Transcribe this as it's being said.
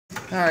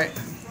Alright,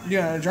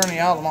 doing a journey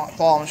Altamont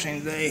claw machine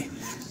today.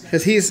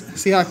 Because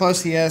see how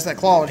close he is, that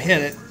claw would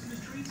hit it.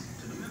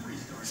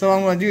 So what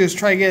I'm going to do is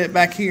try to get it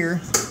back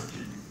here.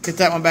 Get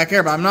that one back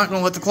there, but I'm not going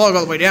to let the claw go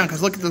all the way down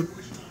because look at the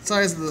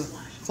size of the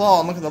claw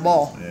and look at the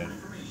ball. Yeah.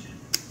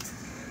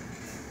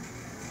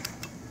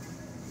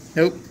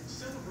 Nope.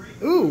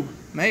 Ooh,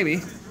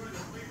 maybe.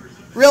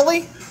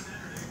 Really?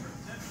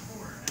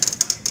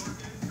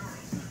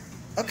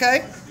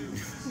 Okay.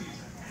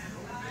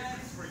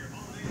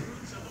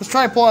 Let's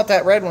try to pull out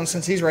that red one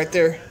since he's right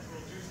there.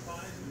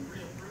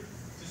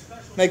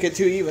 Make it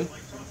too even.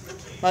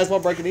 Might as well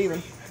break it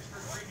even.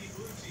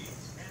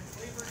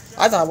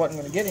 I thought I wasn't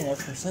going to get in there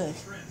for a sec.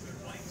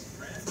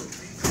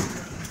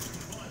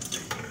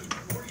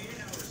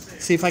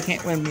 See if I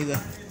can't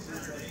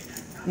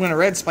win a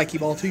red spiky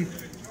ball too.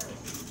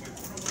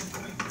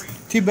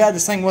 Too bad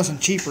this thing wasn't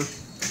cheaper.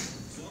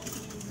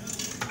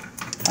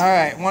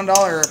 Alright,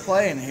 $1 a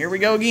play, and here we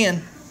go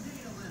again.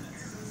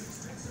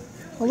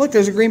 Oh look,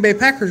 there's a Green Bay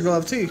Packers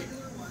glove too.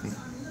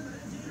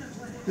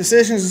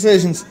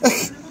 Decisions.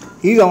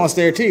 He's almost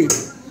there too.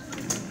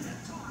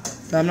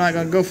 But I'm not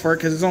going to go for it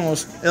because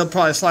it'll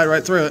probably slide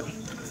right through it.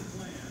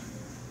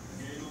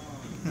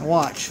 Now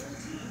watch.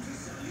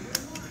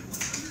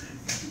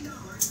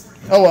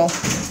 Oh well.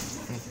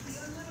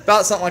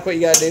 About something like what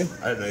you got to do.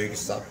 I didn't know you could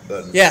stop the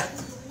button. Yeah.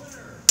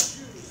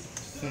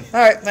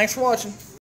 Alright, thanks for watching.